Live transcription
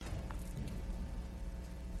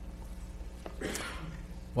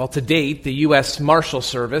Well, to date, the U.S. Marshal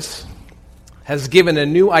Service has given a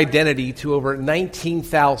new identity to over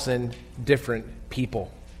 19,000 different people.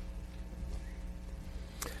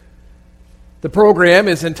 The program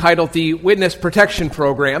is entitled the Witness Protection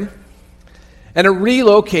Program, and it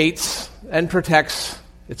relocates and protects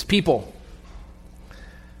its people.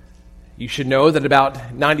 You should know that about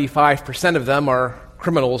 95% of them are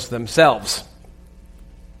criminals themselves.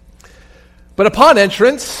 But upon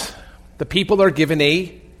entrance, the people are given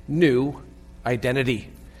a new identity.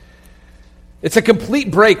 It's a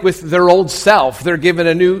complete break with their old self. They're given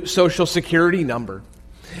a new social security number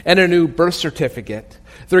and a new birth certificate.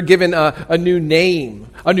 They're given a new name,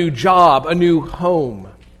 a new job, a new home.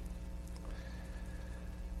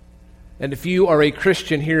 And if you are a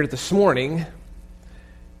Christian here this morning,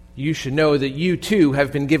 you should know that you too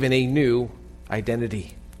have been given a new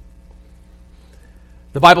identity.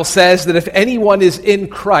 The Bible says that if anyone is in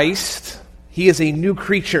Christ, he is a new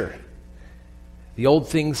creature. The old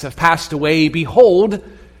things have passed away. Behold,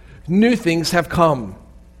 new things have come.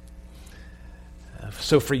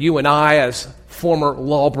 So for you and I, as former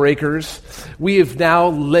lawbreakers, we now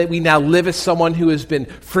live as someone who has been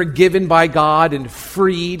forgiven by God and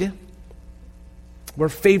freed. We're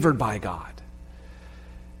favored by God.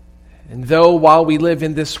 And though while we live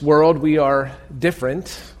in this world, we are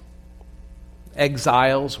different,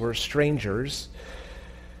 exiles or strangers,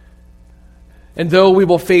 and though we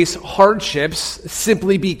will face hardships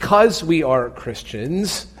simply because we are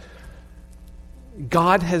Christians,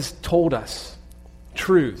 God has told us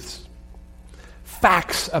truths,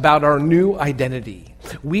 facts about our new identity.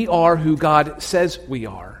 We are who God says we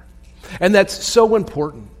are. And that's so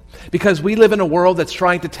important because we live in a world that's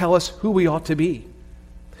trying to tell us who we ought to be.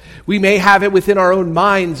 We may have it within our own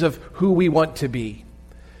minds of who we want to be.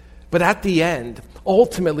 But at the end,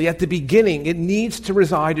 ultimately, at the beginning, it needs to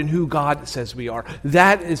reside in who God says we are.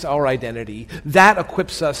 That is our identity. That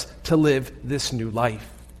equips us to live this new life.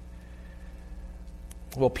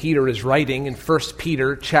 Well, Peter is writing in 1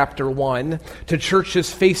 Peter chapter 1 to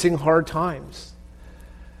churches facing hard times.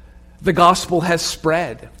 The gospel has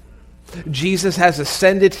spread. Jesus has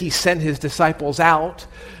ascended. He sent his disciples out.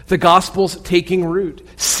 The gospel's taking root.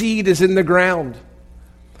 Seed is in the ground.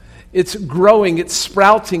 It's growing, it's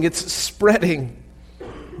sprouting, it's spreading.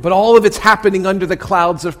 But all of it's happening under the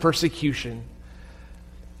clouds of persecution.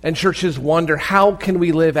 And churches wonder, how can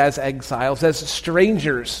we live as exiles, as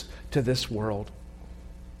strangers to this world?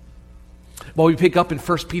 Well, we pick up in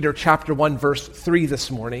 1 Peter chapter 1, verse 3 this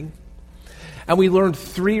morning. And we learned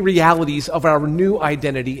three realities of our new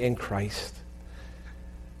identity in Christ.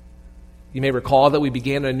 You may recall that we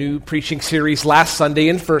began a new preaching series last Sunday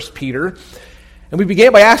in 1 Peter. And we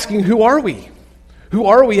began by asking, who are we? Who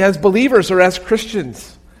are we as believers or as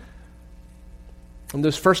Christians? In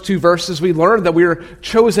those first two verses, we learned that we are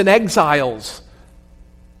chosen exiles.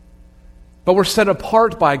 But we're set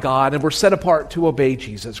apart by God, and we're set apart to obey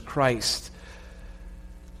Jesus Christ.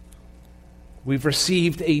 We've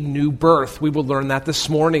received a new birth. We will learn that this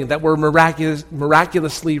morning, that we're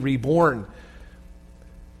miraculously reborn.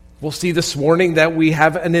 We'll see this morning that we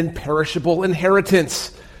have an imperishable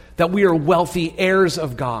inheritance, that we are wealthy heirs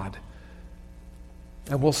of God.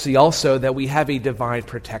 And we'll see also that we have a divine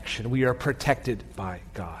protection. We are protected by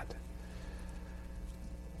God.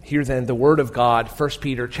 Hear then the word of God, 1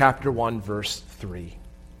 Peter chapter 1, verse 3.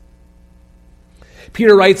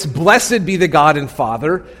 Peter writes, "Blessed be the God and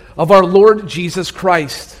Father of our Lord Jesus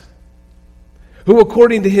Christ, who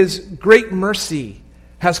according to his great mercy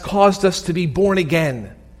has caused us to be born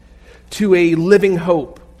again to a living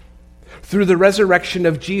hope through the resurrection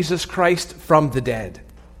of Jesus Christ from the dead,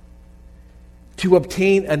 to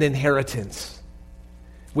obtain an inheritance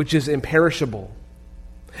which is imperishable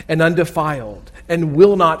and undefiled and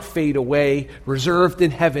will not fade away, reserved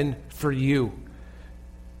in heaven for you,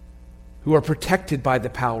 who are protected by the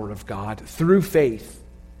power of God through faith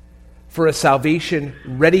for a salvation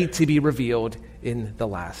ready to be revealed in the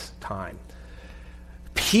last time."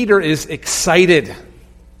 Peter is excited.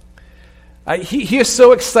 He is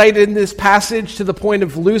so excited in this passage to the point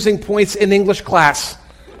of losing points in English class.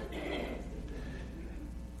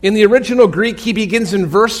 In the original Greek, he begins in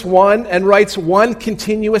verse 1 and writes one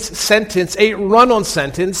continuous sentence, a run-on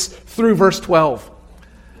sentence, through verse 12.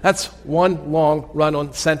 That's one long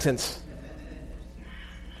run-on sentence.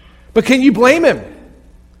 But can you blame him?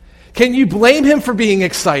 Can you blame him for being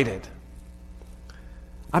excited?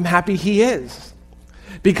 I'm happy he is,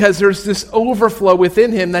 because there's this overflow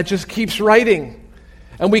within him that just keeps writing.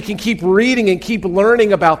 And we can keep reading and keep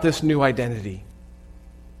learning about this new identity.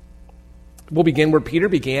 We'll begin where Peter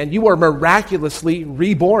began. You are miraculously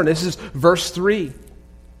reborn. This is verse 3.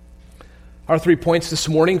 Our 3 points this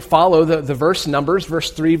morning follow the verse numbers,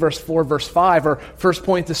 verse 3, verse 4, verse 5. Our first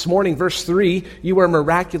point this morning, verse 3, you are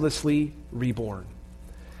miraculously reborn.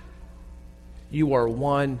 You are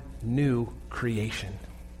one new creation.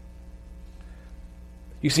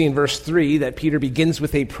 You see in verse 3 that Peter begins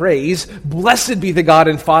with a praise. Blessed be the God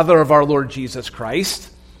and Father of our Lord Jesus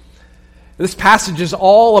Christ. This passage is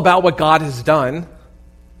all about what God has done.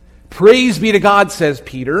 Praise be to God, says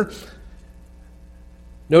Peter.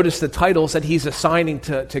 Notice the titles that he's assigning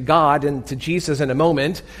to God and to Jesus in a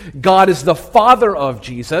moment. God is the Father of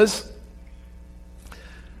Jesus.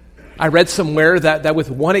 I read somewhere that with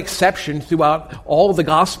one exception throughout all of the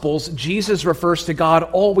Gospels, Jesus refers to God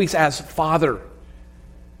always as Father.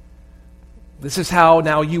 This is how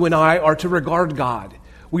now you and I are to regard God.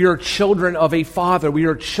 We are children of a Father. We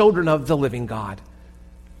are children of the living God.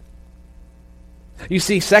 You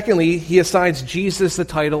see, secondly, he assigns Jesus the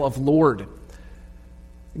title of Lord.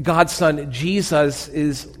 God's Son, Jesus,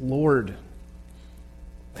 is Lord.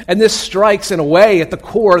 And this strikes in a way at the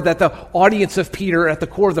core that the audience of Peter, at the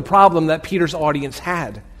core of the problem that Peter's audience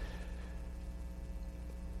had.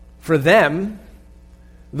 For them,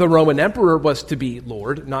 the Roman emperor was to be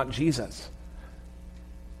Lord, not Jesus.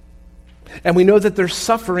 And we know that they're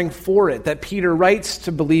suffering for it, that Peter writes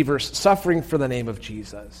to believers suffering for the name of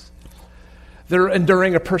Jesus. They're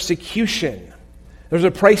enduring a persecution. There's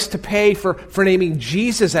a price to pay for naming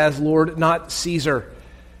Jesus as Lord, not Caesar.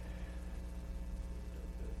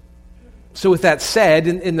 So with that said,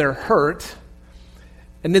 in their hurt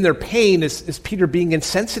and in their pain, is Peter being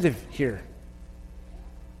insensitive here?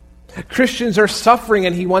 Christians are suffering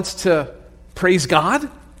and he wants to praise God?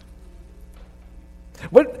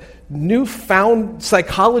 What newfound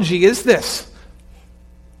psychology is this?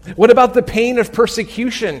 What about the pain of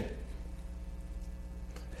persecution?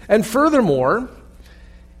 And furthermore,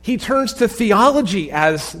 he turns to theology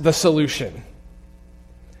as the solution.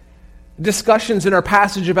 Discussions in our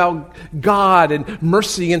passage about God and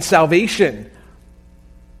mercy and salvation.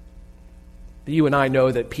 You and I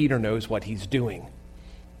know that Peter knows what he's doing.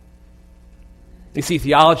 You see,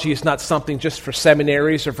 theology is not something just for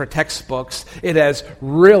seminaries or for textbooks. It has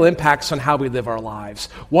real impacts on how we live our lives.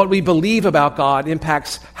 What we believe about God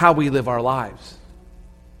impacts how we live our lives.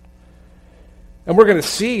 And we're going to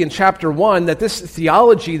see in chapter 1 that this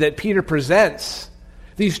theology that Peter presents,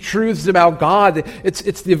 these truths about God, it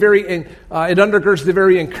undergirds the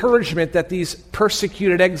very encouragement that these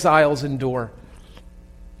persecuted exiles endure.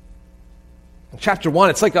 In chapter 1,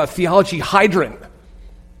 it's like a theology hydrant.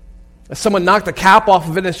 As someone knocked the cap off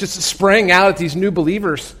of it and it's just spraying out at these new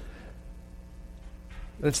believers.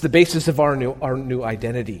 That's the basis of our new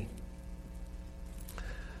identity.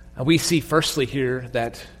 And we see firstly here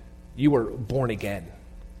that you were born again.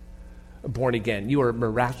 Born again. You are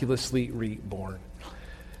miraculously reborn.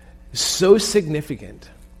 So significant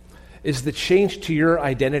is the change to your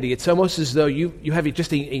identity. It's almost as though you have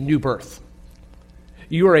just a new birth.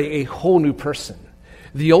 You are a whole new person.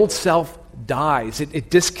 The old self dies. It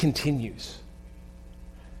discontinues.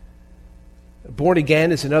 Born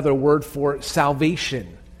again is another word for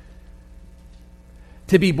salvation.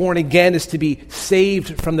 To be born again is to be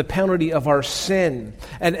saved from the penalty of our sin.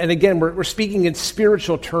 And again, we're speaking in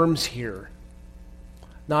spiritual terms here,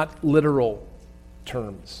 not literal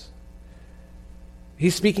terms.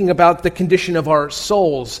 He's speaking about the condition of our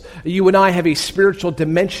souls. You and I have a spiritual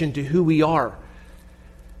dimension to who we are.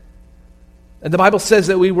 And the Bible says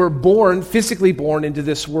that we were born, physically born into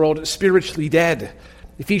this world, spiritually dead.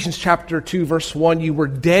 Ephesians chapter 2, verse 1, you were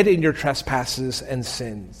dead in your trespasses and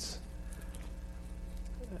sins.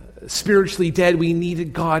 Spiritually dead, we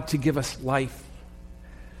needed God to give us life.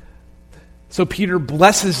 So Peter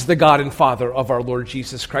blesses the God and Father of our Lord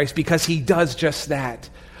Jesus Christ because he does just that.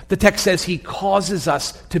 The text says he causes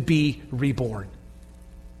us to be reborn.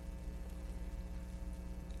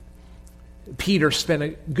 Peter spent a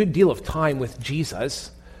good deal of time with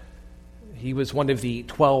Jesus. He was one of the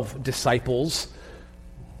 12 disciples.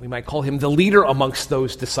 We might call him the leader amongst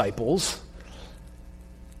those disciples.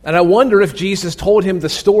 And I wonder if Jesus told him the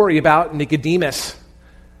story about Nicodemus.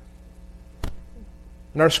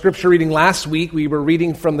 In our scripture reading last week, we were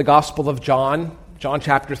reading from the Gospel of John, John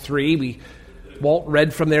chapter 3. Walt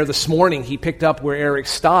read from there this morning. He picked up where Eric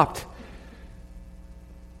stopped.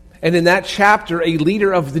 And in that chapter, a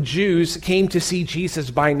leader of the Jews came to see Jesus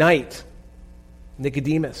by night,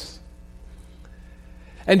 Nicodemus.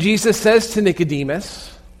 And Jesus says to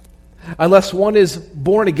Nicodemus, unless one is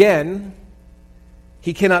born again,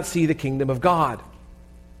 he cannot see the kingdom of God.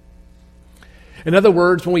 In other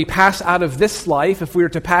words, when we pass out of this life, if we are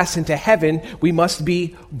to pass into heaven, we must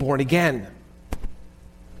be born again.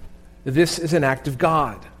 This is an act of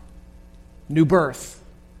God. new birth.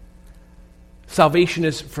 Salvation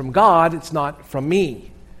is from God, it's not from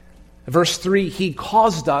me. Verse 3, he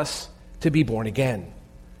caused us to be born again.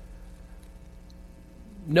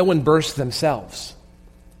 No one births themselves.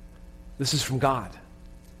 This is from God.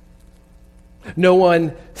 No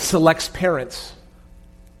one selects parents.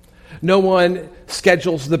 No one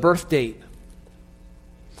schedules the birth date.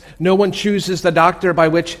 No one chooses the doctor by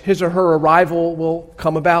which his or her arrival will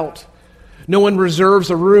come about. No one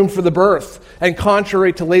reserves a room for the birth. And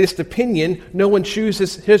contrary to latest opinion, no one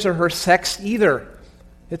chooses his or her sex either.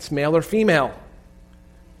 It's male or female.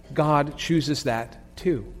 God chooses that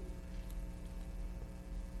too.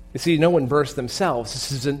 You see, no one births themselves.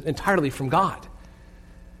 This is entirely from God.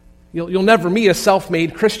 You'll never meet a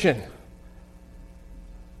self-made Christian.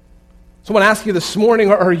 So I want to ask you this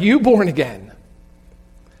morning, are you born again?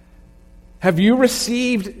 Have you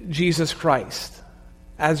received Jesus Christ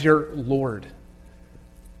as your Lord?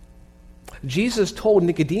 Jesus told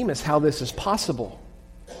Nicodemus how this is possible.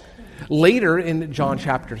 Later in John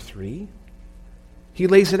chapter 3, he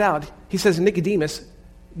lays it out. He says, Nicodemus,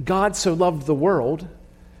 God so loved the world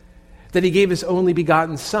that he gave his only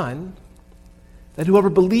begotten Son, that whoever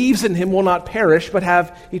believes in him will not perish but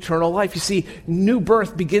have eternal life. You see, new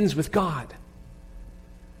birth begins with God.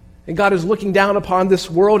 And God is looking down upon this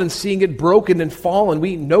world and seeing it broken and fallen.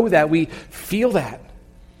 We know that. We feel that.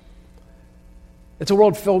 It's a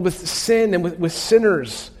world filled with sin and with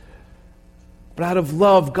sinners. But out of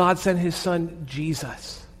love, God sent his Son,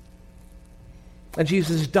 Jesus. And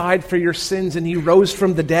Jesus died for your sins, and he rose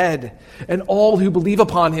from the dead. And all who believe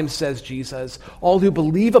upon him, says Jesus, all who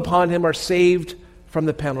believe upon him are saved from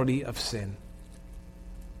the penalty of sin.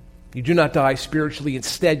 You do not die spiritually.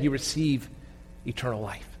 Instead, you receive eternal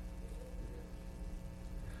life.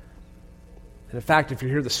 And in fact, if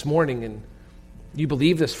you're here this morning and you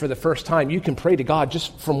believe this for the first time, you can pray to God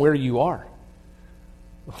just from where you are.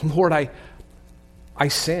 Lord, I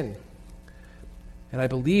sin. And I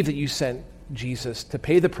believe that you sent Jesus to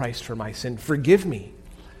pay the price for my sin. Forgive me.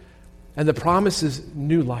 And the promise is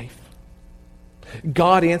new life.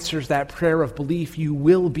 God answers that prayer of belief. You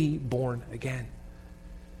will be born again.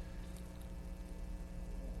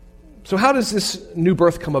 So how does this new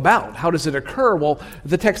birth come about? How does it occur? Well,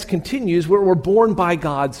 the text continues, we're born by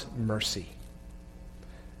God's mercy.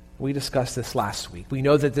 We discussed this last week. We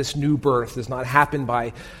know that this new birth does not happen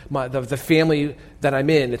by the family that I'm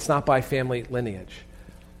in. It's not by family lineage.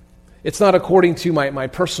 It's not according to my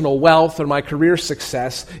personal wealth or my career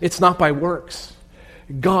success. It's not by works.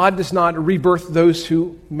 God does not rebirth those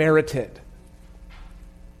who merit it.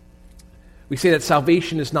 We say that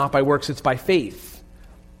salvation is not by works, it's by faith.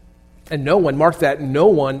 And no one, mark that, no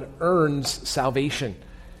one earns salvation.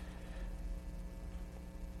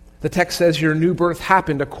 The text says your new birth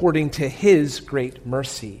happened according to his great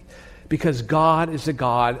mercy, because God is a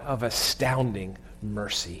God of astounding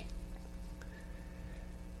mercy.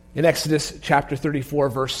 In Exodus chapter 34,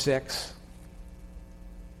 verse 6,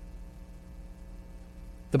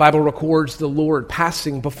 the Bible records the Lord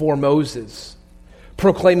passing before Moses,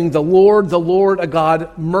 proclaiming, the Lord, a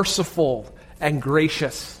God merciful and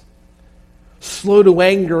gracious, slow to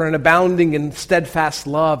anger and abounding in steadfast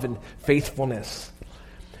love and faithfulness.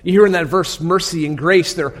 You hear in that verse mercy and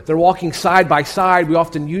grace, they're walking side by side. We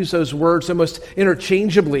often use those words almost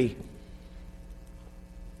interchangeably.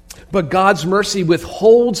 But God's mercy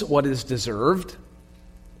withholds what is deserved,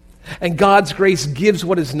 and God's grace gives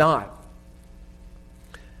what is not.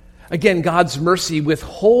 Again, God's mercy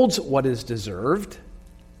withholds what is deserved,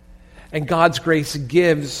 and God's grace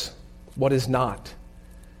gives what is not.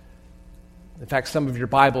 In fact, some of your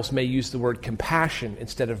Bibles may use the word compassion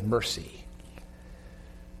instead of mercy.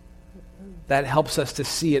 That helps us to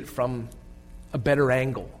see it from a better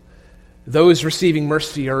angle. Those receiving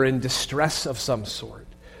mercy are in distress of some sort.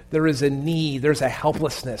 There is a need, there's a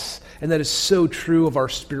helplessness, and that is so true of our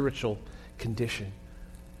spiritual condition.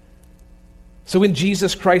 So in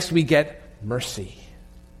Jesus Christ we get mercy.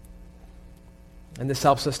 And this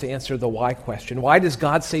helps us to answer the why question. Why does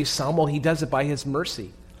God save some? Well, he does it by his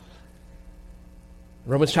mercy.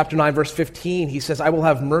 In Romans chapter 9, verse 15, he says, I will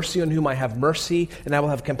have mercy on whom I have mercy, and I will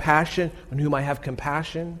have compassion on whom I have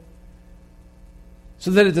compassion. So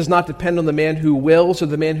that it does not depend on the man who wills or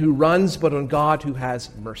the man who runs, but on God who has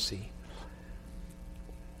mercy.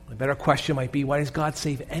 A better question might be, why does God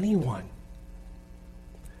save anyone?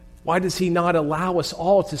 Why does he not allow us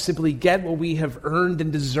all to simply get what we have earned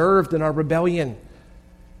and deserved in our rebellion?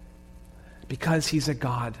 Because he's a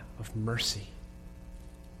God of mercy,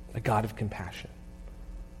 a God of compassion.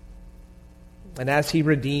 And as he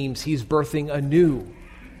redeems, he's birthing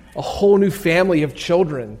a whole new family of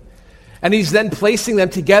children. And he's then placing them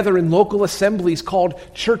together in local assemblies called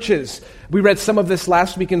churches. We read some of this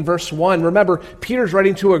last week in verse 1. Remember, Peter's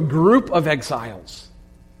writing to a group of exiles,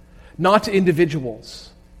 not to individuals.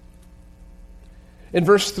 In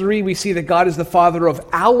verse 3, we see that God is the Father of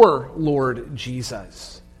our Lord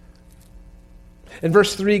Jesus. In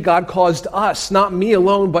verse 3, God caused us, not me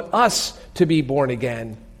alone, but us to be born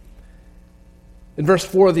again. In verse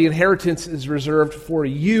 4, the inheritance is reserved for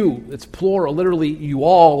you. It's plural, literally you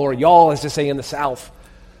all, or y'all, as they say in the South.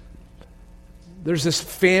 There's this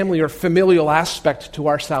family or familial aspect to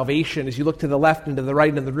our salvation. As you look to the left and to the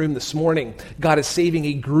right in the room this morning, God is saving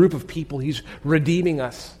a group of people. He's redeeming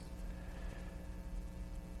us.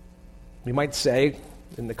 We might say,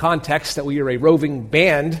 in the context, that we are a roving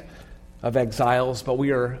band of exiles, but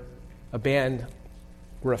we are a band,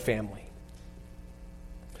 we're a family.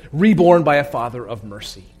 Reborn by a Father of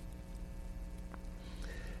mercy.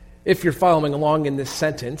 If you're following along in this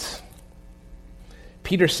sentence,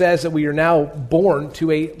 Peter says that we are now born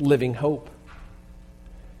to a living hope.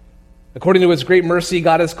 According to his great mercy,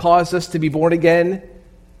 God has caused us to be born again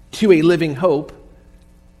to a living hope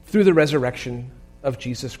through the resurrection of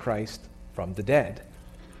Jesus Christ from the dead.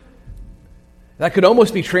 That could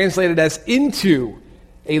almost be translated as into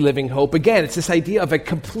a living hope. Again, it's this idea of a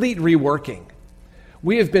complete reworking.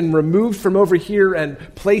 We have been removed from over here and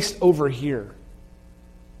placed over here.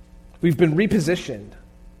 We've been repositioned.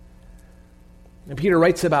 And Peter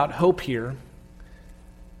writes about hope here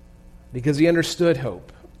because he understood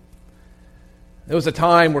hope. There was a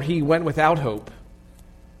time where he went without hope.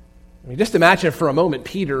 I mean, just imagine for a moment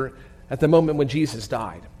Peter at the moment when Jesus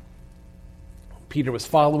died. Peter was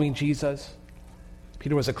following Jesus.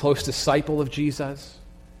 Peter was a close disciple of Jesus.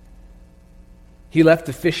 He left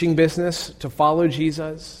the fishing business to follow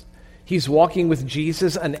Jesus. He's walking with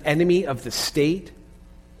Jesus, an enemy of the state.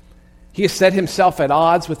 He has set himself at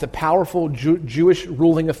odds with the powerful Jewish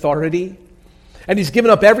ruling authority. And he's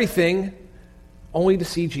given up everything only to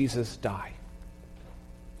see Jesus die.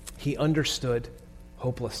 He understood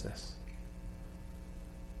hopelessness.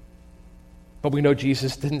 But we know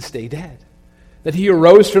Jesus didn't stay dead. That he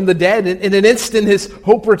arose from the dead, and in an instant his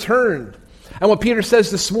hope returned. And what Peter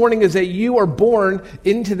says this morning is that you are born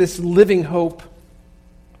into this living hope.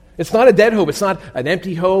 It's not a dead hope. It's not an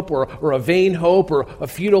empty hope or a vain hope or a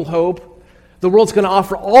futile hope. The world's going to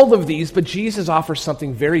offer all of these, but Jesus offers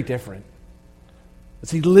something very different.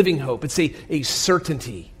 It's a living hope. It's a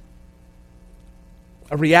certainty,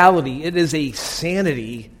 a reality. It is a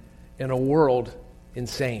sanity in a world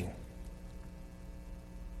insane.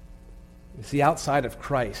 You see, outside of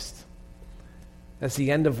Christ, as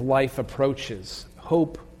the end of life approaches,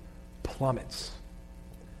 hope plummets.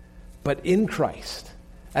 But in Christ,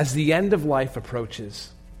 as the end of life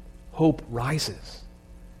approaches, hope rises.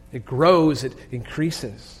 It grows, it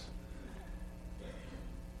increases.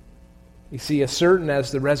 You see, as certain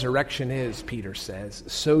as the resurrection is, Peter says,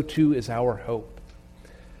 so too is our hope.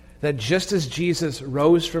 That just as Jesus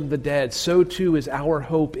rose from the dead, so too is our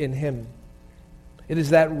hope in him. It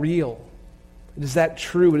is that real. It is that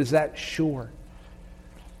true. It is that sure.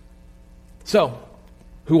 So,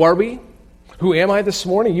 who are we? Who am I this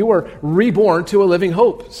morning? You are reborn to a living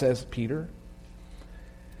hope, says Peter.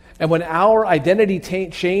 And when our identity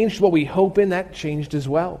changed, what we hope in, that changed as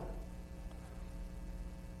well.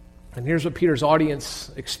 And here's what Peter's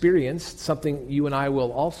audience experienced, something you and I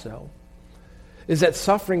will also, is that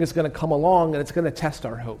suffering is going to come along and it's going to test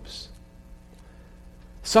our hopes.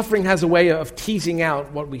 Suffering has a way of teasing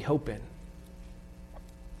out what we hope in.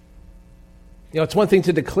 You know, it's one thing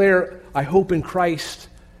to declare, I hope in Christ,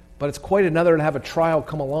 but it's quite another to have a trial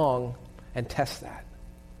come along and test that.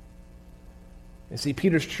 You see,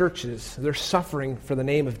 Peter's churches, they're suffering for the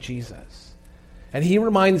name of Jesus. And he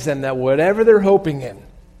reminds them that whatever they're hoping in,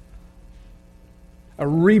 a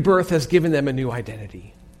rebirth has given them a new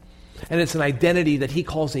identity. And it's an identity that he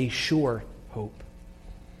calls a sure hope.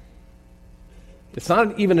 It's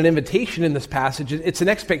not even an invitation in this passage, it's an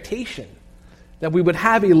expectation that we would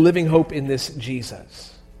have a living hope in this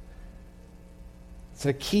Jesus. It's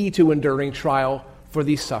a key to enduring trial for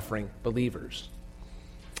these suffering believers.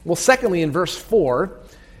 Well, secondly, in verse 4,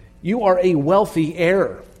 you are a wealthy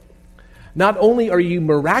heir. Not only are you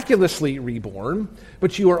miraculously reborn,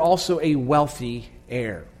 but you are also a wealthy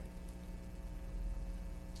heir.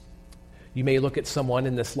 You may look at someone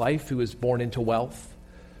in this life who is born into wealth,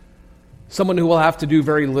 someone who will have to do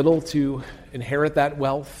very little to inherit that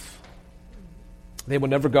wealth. They will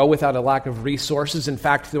never go without a lack of resources. In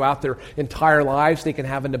fact, throughout their entire lives, they can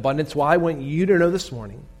have an abundance. Well, I want you to know this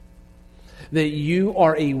morning that you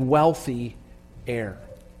are a wealthy heir.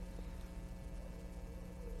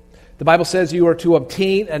 The Bible says you are to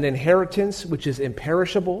obtain an inheritance which is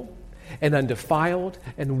imperishable and undefiled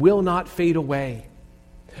and will not fade away,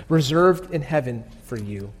 reserved in heaven for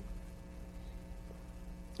you.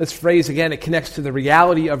 This phrase, again, it connects to the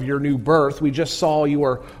reality of your new birth. We just saw you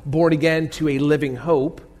are born again to a living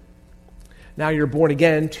hope. Now you're born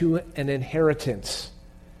again to an inheritance.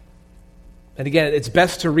 And again, it's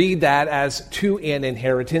best to read that as to an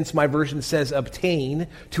inheritance. My version says obtain,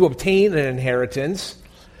 to obtain an inheritance.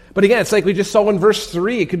 But again, it's like we just saw in verse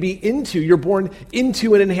 3. It could be into. You're born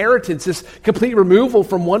into an inheritance. This complete removal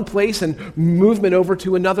from one place and movement over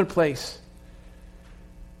to another place.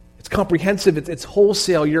 It's comprehensive. It's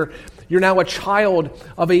wholesale. You're now a child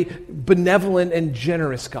of a benevolent and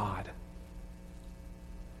generous God.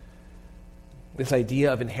 This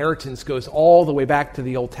idea of inheritance goes all the way back to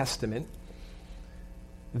the Old Testament.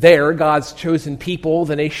 There, God's chosen people,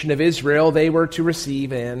 the nation of Israel, they were to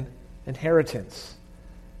receive an inheritance.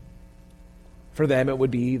 For them, it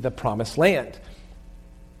would be the promised land.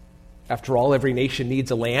 After all, every nation needs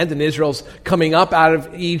a land, and Israel's coming up out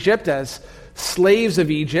of Egypt as slaves of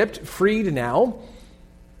Egypt, freed now,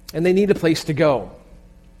 and they need a place to go.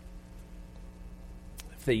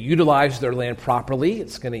 If they utilize their land properly,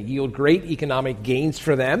 it's going to yield great economic gains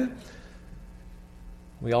for them.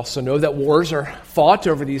 We also know that wars are fought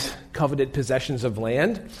over these coveted possessions of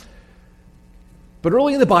land. But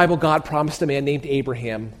early in the Bible, God promised a man named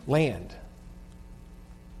Abraham land.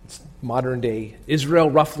 Modern day Israel,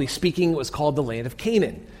 roughly speaking, was called the land of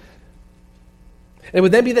Canaan. It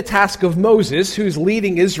would then be the task of Moses, who's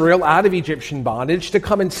leading Israel out of Egyptian bondage, to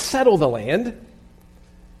come and settle the land.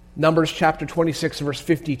 Numbers chapter 26, verse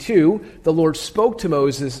 52, the Lord spoke to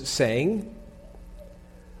Moses, saying,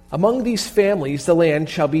 "Among these families the land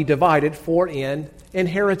shall be divided for an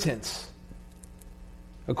inheritance,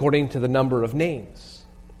 according to the number of names.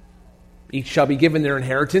 Each shall be given their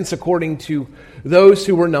inheritance according to those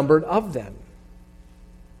who were numbered of them."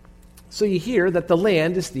 So you hear that the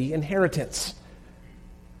land is the inheritance.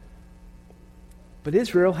 But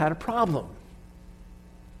Israel had a problem.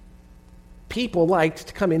 People liked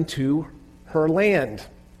to come into her land.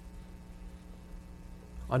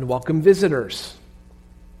 Unwelcome visitors,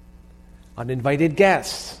 uninvited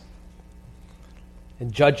guests.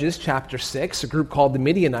 In Judges chapter 6, a group called the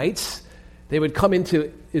Midianites, they would come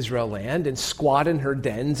into Israel land and squat in her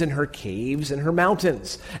dens and her caves and her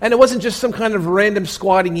mountains. And it wasn't just some kind of random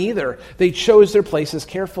squatting either. They chose their places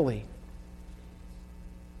carefully.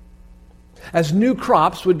 As new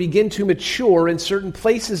crops would begin to mature in certain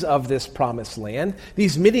places of this promised land,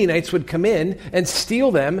 these Midianites would come in and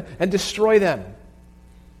steal them and destroy them.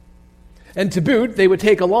 And to boot, they would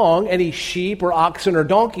take along any sheep or oxen or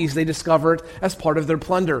donkeys they discovered as part of their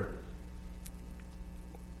plunder.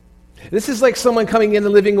 This is like someone coming in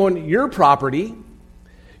and living on your property,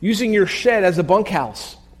 using your shed as a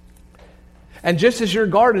bunkhouse. And just as your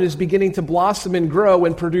garden is beginning to blossom and grow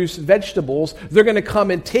and produce vegetables, they're going to come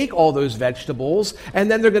and take all those vegetables, and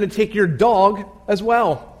then they're going to take your dog as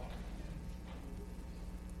well.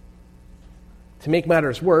 To make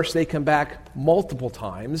matters worse, they come back multiple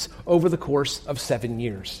times over the course of 7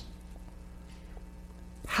 years.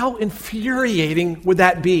 How infuriating would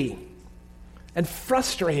that be? And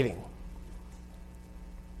frustrating.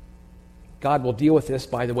 God will deal with this,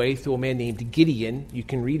 by the way, through a man named Gideon. You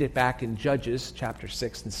can read it back in Judges chapter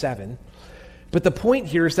 6 and 7. But the point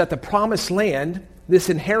here is that the promised land, this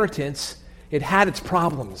inheritance, it had its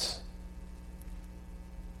problems.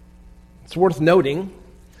 It's worth noting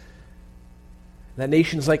that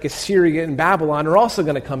nations like Assyria and Babylon are also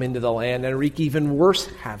going to come into the land and wreak even worse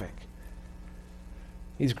havoc.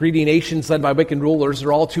 These greedy nations led by wicked rulers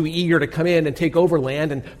are all too eager to come in and take over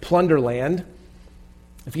land and plunder land.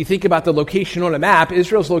 If you think about the location on a map,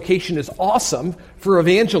 Israel's location is awesome for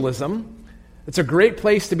evangelism. It's a great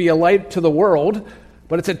place to be a light to the world,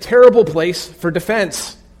 but it's a terrible place for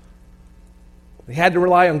defense. They had to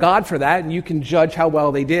rely on God for that, and you can judge how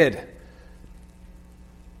well they did.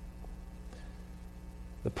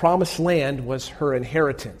 The promised land was her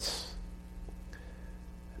inheritance,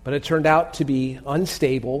 but it turned out to be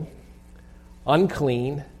unstable,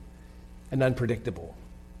 unclean, and unpredictable.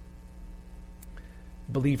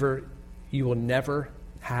 Believer, you will never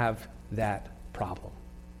have that problem.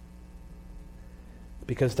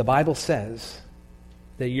 Because the Bible says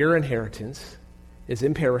that your inheritance is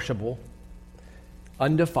imperishable,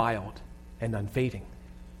 undefiled, and unfading.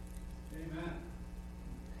 Amen.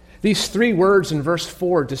 These three words in verse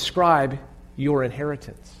 4 describe your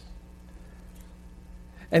inheritance.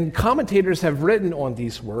 And commentators have written on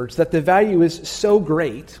these words that the value is so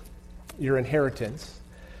great, your inheritance,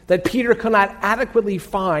 that Peter cannot adequately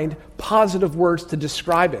find positive words to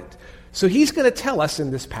describe it. So he's going to tell us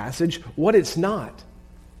in this passage what it's not.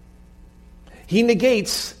 He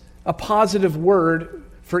negates a positive word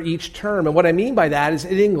for each term. And what I mean by that is,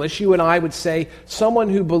 in English, you and I would say someone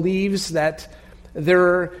who believes that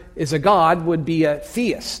there is a God would be a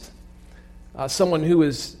theist. Someone who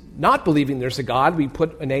is not believing there's a God, we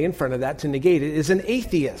put an A in front of that to negate it, is an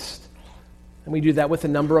atheist. And we do that with a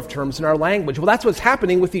number of terms in our language. Well, that's what's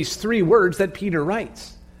happening with these three words that Peter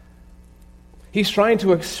writes. He's trying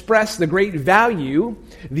to express the great value,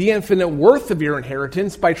 the infinite worth of your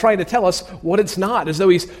inheritance by trying to tell us what it's not, as though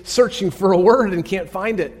he's searching for a word and can't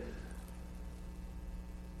find it.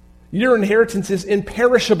 Your inheritance is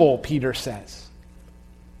imperishable, Peter says.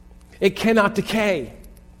 It cannot decay.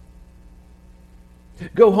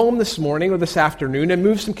 Go home this morning or this afternoon and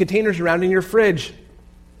move some containers around in your fridge.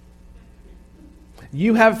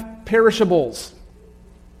 You have perishables.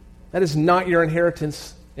 That is not your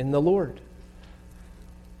inheritance in the Lord.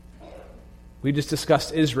 We just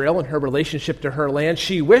discussed Israel and her relationship to her land.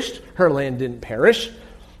 She wished her land didn't perish,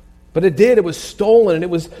 but it did. It was stolen and it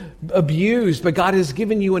was abused. But God has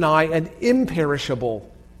given you and I an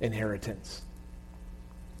imperishable inheritance.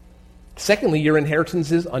 Secondly, your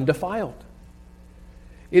inheritance is undefiled.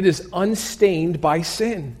 It is unstained by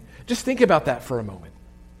sin. Just think about that for a moment.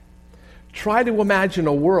 Try to imagine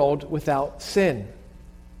a world without sin.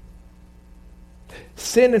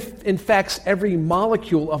 Sin infects every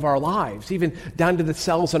molecule of our lives, even down to the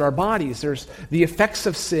cells in our bodies. There's the effects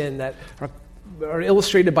of sin that are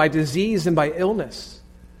illustrated by disease and by illness.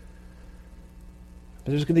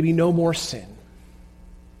 But there's going to be no more sin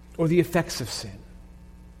or the effects of sin.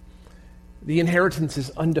 The inheritance is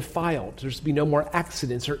undefiled. There's to be no more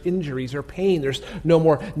accidents or injuries or pain. There's no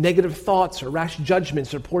more negative thoughts or rash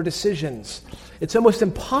judgments or poor decisions. It's almost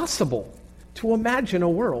impossible to imagine a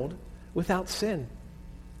world without sin.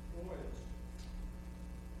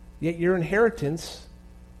 Yet your inheritance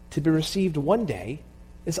to be received one day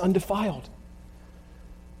is undefiled.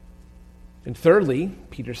 And thirdly,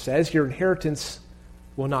 Peter says, your inheritance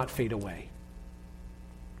will not fade away.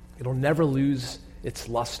 It'll never lose its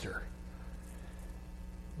luster.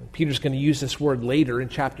 Peter's going to use this word later in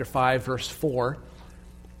chapter 5, verse 4.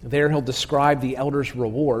 There he'll describe the elder's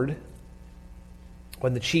reward.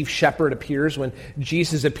 When the chief shepherd appears, when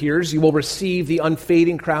Jesus appears, you will receive the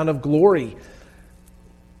unfading crown of glory.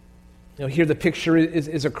 Here the picture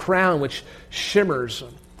is a crown which shimmers,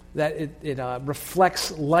 that it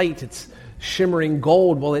reflects light. It's shimmering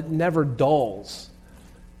gold. Well, it never dulls.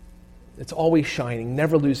 It's always shining,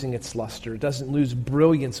 never losing its luster. It doesn't lose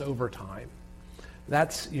brilliance over time.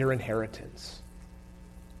 That's your inheritance.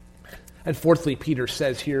 And fourthly, Peter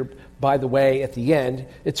says here, by the way, at the end,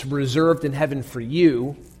 it's reserved in heaven for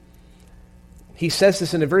you. He says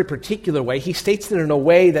this in a very particular way. He states it in a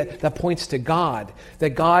way that points to God,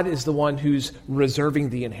 that God is the one who's reserving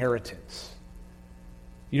the inheritance.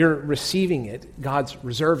 You're receiving it, God's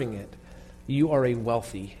reserving it. You are a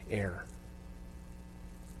wealthy heir.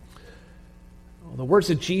 Well, the words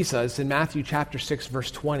of Jesus in Matthew chapter 6,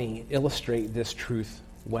 verse 20 illustrate this truth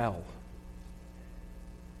well.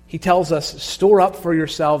 He tells us, store up for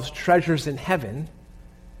yourselves treasures in heaven,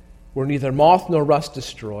 where neither moth nor rust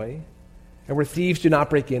destroy, and where thieves do not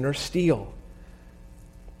break in or steal.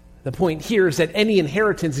 The point here is that any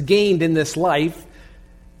inheritance gained in this life,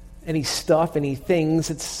 any stuff, any things,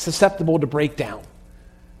 it's susceptible to breakdown.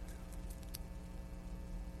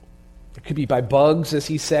 It could be by bugs, as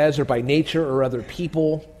he says, or by nature or other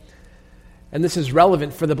people. And this is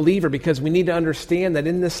relevant for the believer because we need to understand that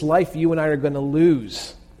in this life, you and I are going to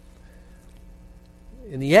lose.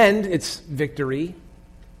 In the end, it's victory.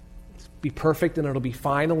 It'll be perfect and it'll be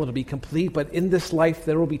final, it'll be complete. But in this life,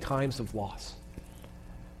 there will be times of loss.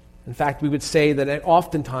 In fact, we would say that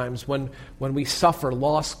oftentimes when we suffer,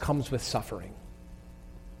 loss comes with suffering.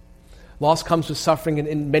 Loss comes with suffering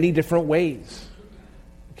in many different ways.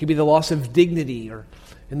 It could be the loss of dignity, or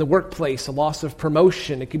in the workplace, a loss of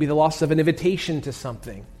promotion. It could be the loss of an invitation to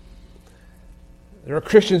something. There are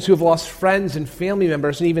Christians who have lost friends and family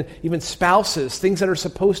members and even spouses, things that are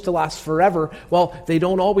supposed to last forever. Well, they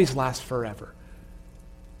don't always last forever.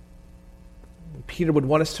 Peter would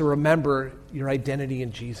want us to remember your identity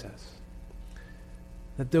in Jesus.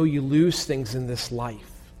 That though you lose things in this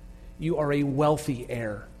life, you are a wealthy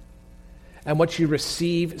heir. And what you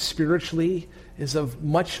receive spiritually is of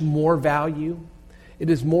much more value. It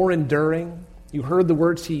is more enduring. You heard the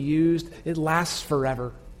words he used. It lasts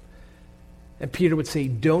forever. And Peter would say,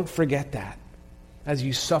 don't forget that as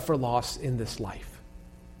you suffer loss in this life.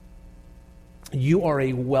 You are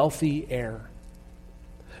a wealthy heir,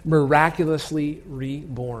 miraculously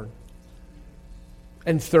reborn.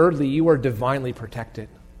 And thirdly, you are divinely protected.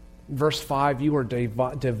 Verse 5, you are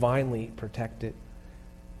divinely protected.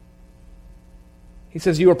 He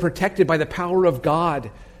says you are protected by the power of God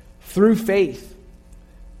through faith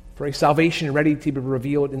for a salvation ready to be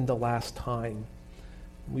revealed in the last time.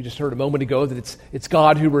 We just heard a moment ago that it's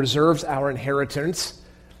God who reserves our inheritance.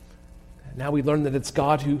 Now we learn that it's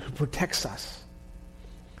God who protects us.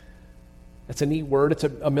 That's a neat word. It's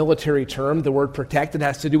a military term. The word protect, it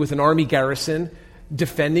has to do with an army garrison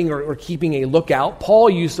defending or keeping a lookout. Paul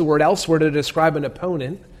used the word elsewhere to describe an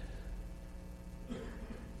opponent.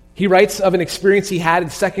 He writes of an experience he had in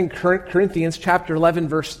 2 Corinthians chapter 11,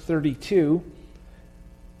 verse 32.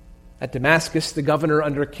 At Damascus, the governor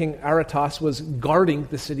under King Aretas was guarding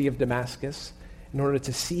the city of Damascus in order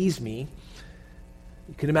to seize me.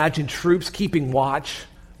 You can imagine troops keeping watch,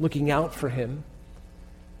 looking out for him.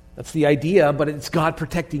 That's the idea, but it's God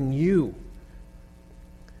protecting you.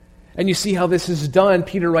 And you see how this is done.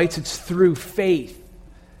 Peter writes it's through faith.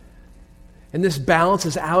 And this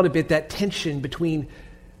balances out a bit that tension between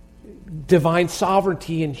divine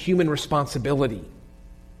sovereignty and human responsibility.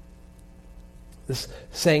 This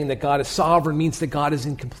saying that God is sovereign means that God is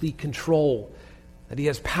in complete control, that he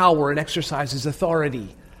has power and exercises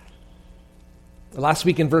authority. Last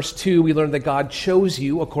week in verse 2, we learned that God chose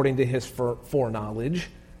you according to his foreknowledge.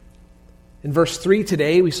 In verse 3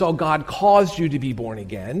 today, we saw God caused you to be born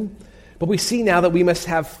again. But we see now that we must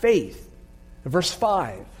have faith. In verse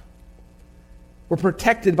 5, we're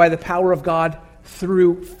protected by the power of God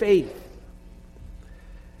through faith.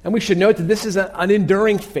 And we should note that this is an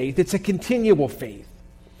enduring faith. It's a continual faith.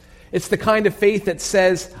 It's the kind of faith that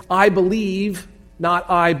says, I believe, not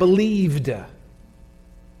I believed.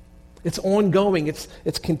 It's ongoing.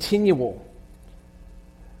 It's continual.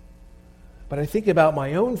 But I think about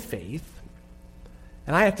my own faith,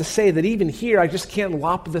 and I have to say that even here, I just can't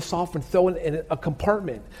lop this off and throw it in a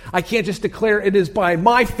compartment. I can't just declare it is by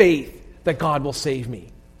my faith that God will save me.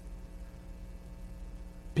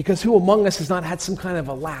 Because who among us has not had some kind of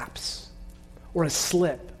a lapse or a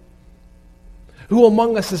slip? Who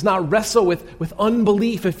among us has not wrestled with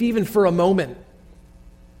unbelief, if even for a moment?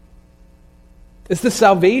 Is the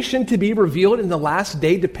salvation to be revealed in the last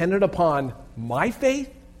day dependent upon my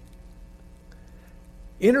faith?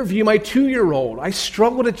 Interview my 2-year-old. I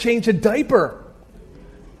struggle to change a diaper.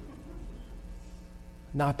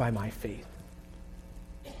 Not by my faith.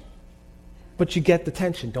 But you get the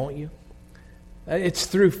tension, don't you? It's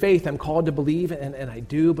through faith I'm called to believe, and I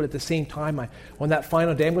do, but at the same time, on that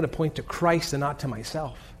final day, I'm going to point to Christ and not to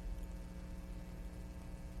myself.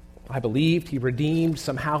 I believed, he redeemed,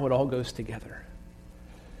 somehow it all goes together.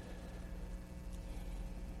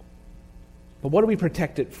 But what are we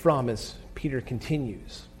protected from as Peter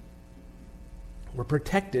continues? We're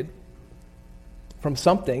protected from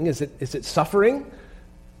something. Is it suffering?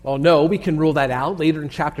 Well, no, we can rule that out. Later in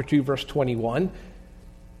chapter 2, verse 21,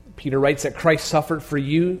 Peter writes that Christ suffered for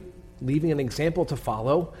you, leaving an example to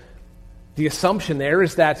follow. The assumption there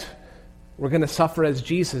is that we're going to suffer as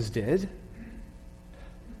Jesus did.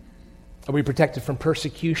 Are we protected from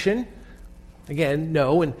persecution? Again,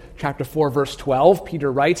 no. In chapter 4, verse 12,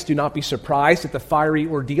 Peter writes, do not be surprised at the fiery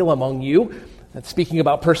ordeal among you. That's speaking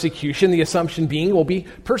about persecution, the assumption being we'll be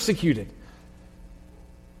persecuted.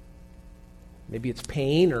 Maybe it's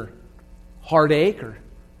pain or heartache or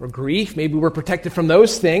grief. Maybe we're protected from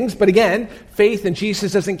those things. But again, faith in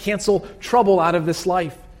Jesus doesn't cancel trouble out of this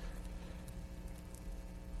life.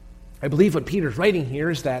 I believe what Peter's writing here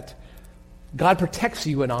is that God protects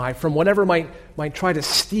you and I from whatever might try to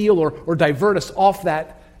steal or divert us off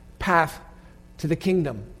that path to the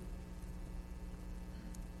kingdom.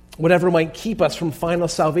 Whatever might keep us from final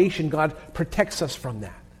salvation, God protects us from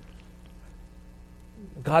that.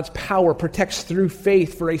 God's power protects through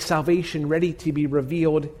faith for a salvation ready to be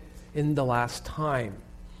revealed in the last time.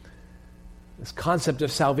 This concept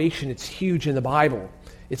of salvation, it's huge in the Bible.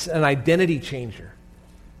 It's an identity changer.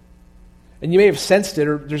 And you may have sensed it,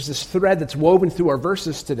 or there's this thread that's woven through our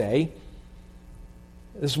verses today.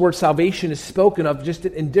 This word salvation is spoken of just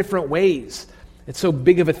in different ways. It's so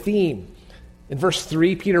big of a theme. In verse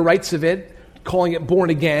 3, Peter writes of it, calling it born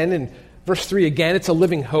again. And verse 3 again, it's a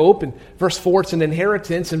living hope. And verse 4, it's an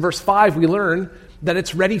inheritance. And verse 5, we learn that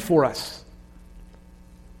it's ready for us.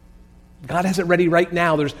 God has it ready right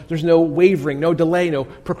now. There's no wavering, no delay, no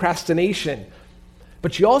procrastination.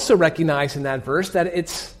 But you also recognize in that verse that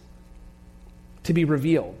it's to be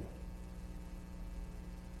revealed.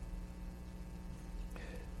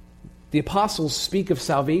 The apostles speak of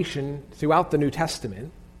salvation throughout the New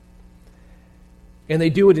Testament, and they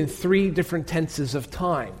do it in 3 different tenses of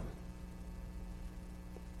time.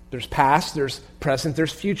 There's past, there's present,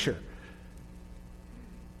 there's future.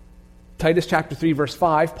 Titus chapter 3, verse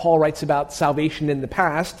 5, Paul writes about salvation in the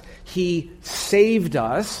past. He saved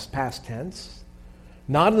us, past tense,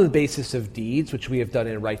 not on the basis of deeds, which we have done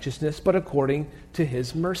in righteousness, but according to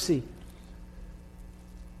his mercy.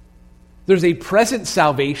 There's a present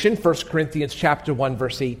salvation, 1 Corinthians chapter 1,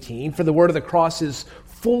 verse 18. For the word of the cross is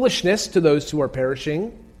foolishness to those who are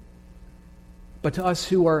perishing, but to us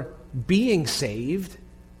who are being saved,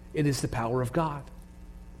 it is the power of God.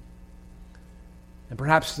 And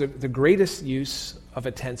perhaps the greatest use of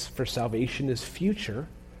a tense for salvation is future.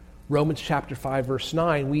 Romans chapter 5, verse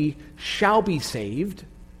 9, we shall be saved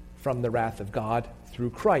from the wrath of God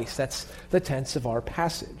through Christ. That's the tense of our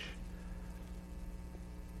passage.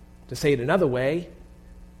 To say it another way,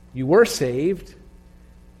 you were saved,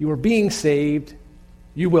 you are being saved,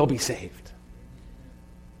 you will be saved.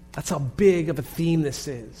 That's how big of a theme this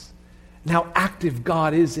is, and how active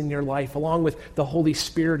God is in your life, along with the Holy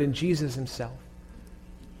Spirit and Jesus himself.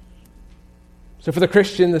 So for the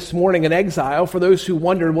Christian this morning in exile, for those who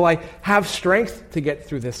wondered, will I have strength to get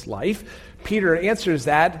through this life? Peter answers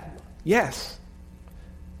that, yes.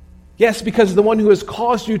 Yes, because the one who has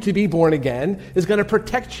caused you to be born again is going to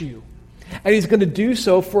protect you. And he's going to do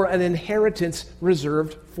so for an inheritance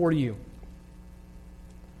reserved for you.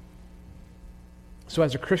 So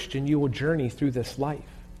as a Christian, you will journey through this life.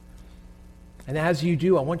 And as you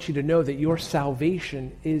do, I want you to know that your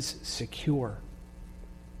salvation is secure.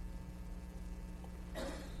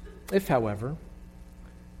 If, however,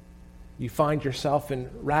 you find yourself in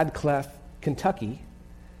Radcliffe, Kentucky,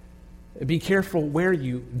 be careful where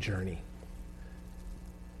you journey.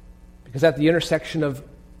 Because at the intersection of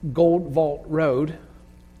Gold Vault Road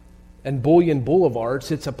and Bullion Boulevard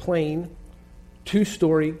sits a plain,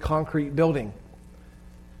 2-story concrete building.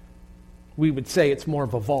 We would say it's more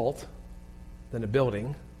of a vault than a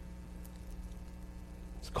building.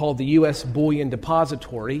 It's called the U.S. Bullion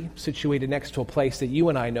Depository, situated next to a place that you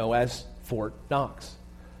and I know as Fort Knox.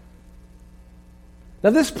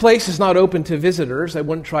 Now, this place is not open to visitors. I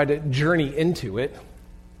wouldn't try to journey into it.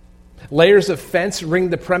 Layers of fence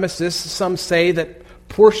ring the premises. Some say that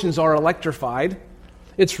portions are electrified.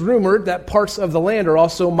 It's rumored that parts of the land are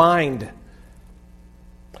also mined.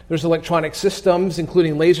 There's electronic systems,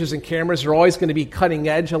 including lasers and cameras. They're always going to be cutting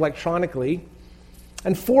edge electronically.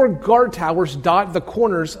 And 4 guard towers dot the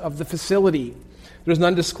corners of the facility. There's an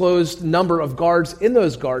undisclosed number of guards in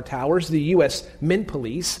those guard towers, the U.S. Mint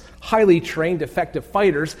Police, highly trained, effective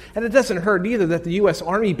fighters, and it doesn't hurt either that the U.S.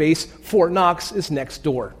 Army base, Fort Knox, is next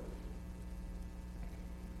door.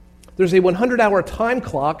 There's a 100-hour time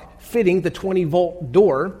clock fitting the 20-volt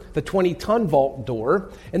door, the 20-ton vault door,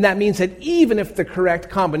 and that means that even if the correct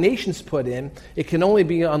combination's put in, it can only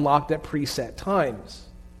be unlocked at preset times.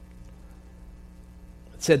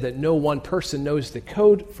 It said that no one person knows the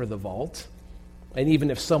code for the vault, and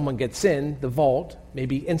even if someone gets in, the vault may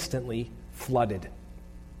be instantly flooded.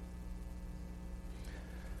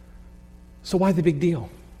 So why the big deal?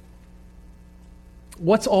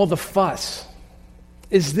 What's all the fuss?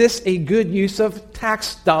 Is this a good use of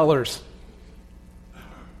tax dollars?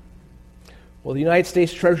 Well, the United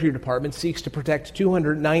States Treasury Department seeks to protect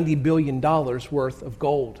 $290 billion worth of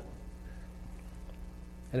gold.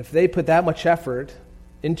 And if they put that much effort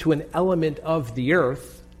into an element of the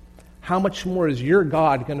earth, how much more is your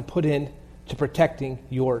God going to put in to protecting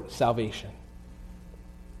your salvation?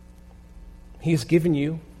 He's given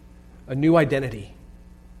you a new identity,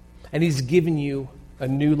 and he's given you a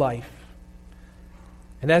new life.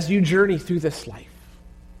 And as you journey through this life,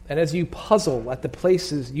 and as you puzzle at the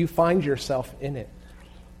places you find yourself in it,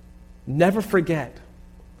 never forget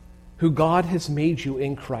who God has made you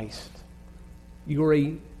in Christ. You're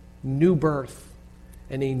a new birth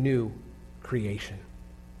and a new creation.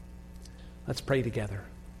 Let's pray together.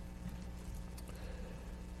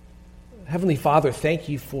 Heavenly Father, thank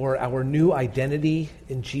you for our new identity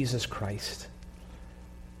in Jesus Christ.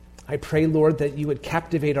 I pray, Lord, that you would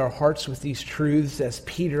captivate our hearts with these truths as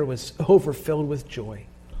Peter was overfilled with joy.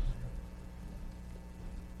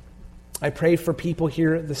 I pray for people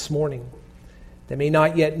here this morning that may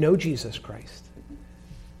not yet know Jesus Christ,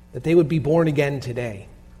 that they would be born again today,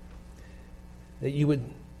 that you would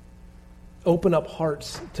open up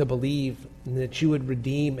hearts to believe, and that you would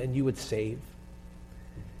redeem and you would save.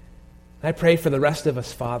 I pray for the rest of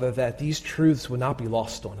us, Father, that these truths would not be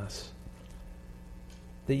lost on us,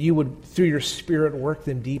 that you would, through your Spirit, work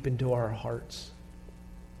them deep into our hearts,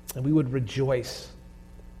 and we would rejoice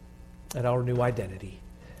at our new identity.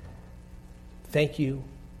 Thank you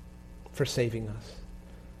for saving us.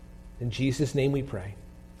 In Jesus' name we pray.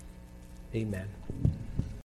 Amen.